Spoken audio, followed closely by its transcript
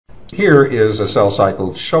Here is a cell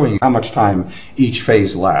cycle showing how much time each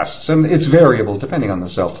phase lasts, and it's variable depending on the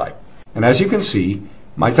cell type. And as you can see,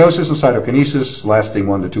 mitosis and cytokinesis lasting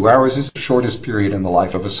 1 to 2 hours is the shortest period in the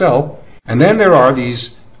life of a cell. And then there are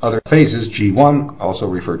these other phases, G1, also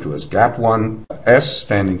referred to as GAP1, S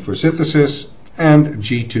standing for synthesis, and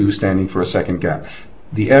G2 standing for a second gap.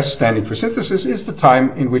 The S standing for synthesis is the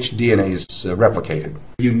time in which DNA is replicated.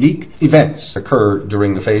 Unique events occur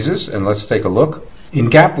during the phases, and let's take a look. In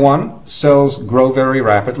GAP1, cells grow very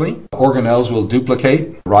rapidly. Organelles will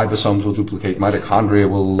duplicate, ribosomes will duplicate, mitochondria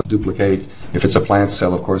will duplicate. If it's a plant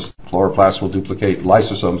cell, of course, chloroplasts will duplicate,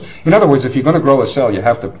 lysosomes. In other words, if you're going to grow a cell, you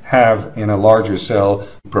have to have in a larger cell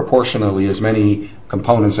proportionally as many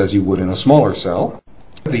components as you would in a smaller cell.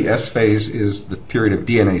 The S phase is the period of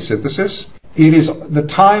DNA synthesis. It is the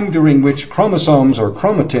time during which chromosomes or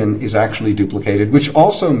chromatin is actually duplicated, which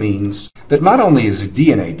also means that not only is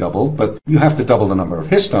DNA doubled, but you have to double the number of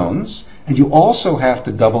histones, and you also have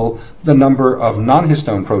to double the number of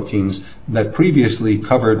non-histone proteins that previously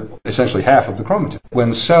covered essentially half of the chromatin.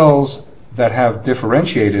 When cells that have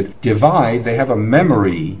differentiated divide, they have a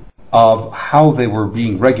memory of how they were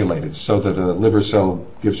being regulated, so that a liver cell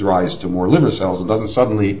gives rise to more liver cells and doesn't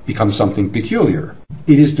suddenly become something peculiar.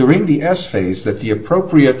 It is during the S phase that the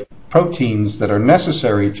appropriate proteins that are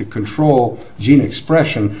necessary to control gene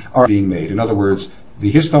expression are being made. In other words,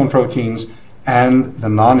 the histone proteins and the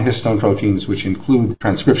non-histone proteins, which include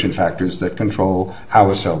transcription factors that control how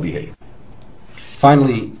a cell behaves.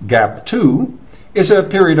 Finally, GAP2 is a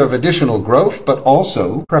period of additional growth, but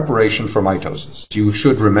also preparation for mitosis. You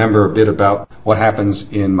should remember a bit about what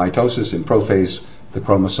happens in mitosis. In prophase, the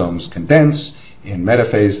chromosomes condense. In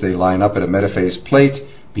metaphase, they line up at a metaphase plate.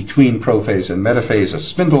 Between prophase and metaphase, a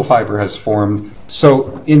spindle fiber has formed.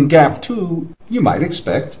 So in GAP2, you might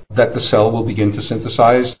expect that the cell will begin to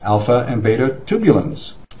synthesize alpha and beta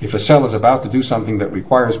tubulins. If a cell is about to do something that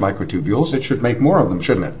requires microtubules, it should make more of them,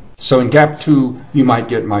 shouldn't it? So in GAP2, you might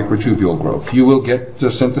get microtubule growth. You will get the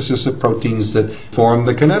synthesis of proteins that form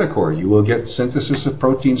the kinetochore. You will get synthesis of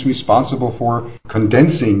proteins responsible for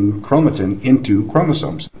condensing chromatin into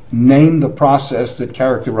chromosomes. Name the process that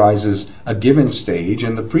characterizes a given stage,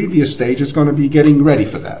 and the previous stage is going to be getting ready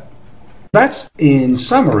for that. That's, in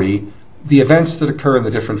summary, the events that occur in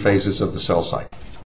the different phases of the cell cycle.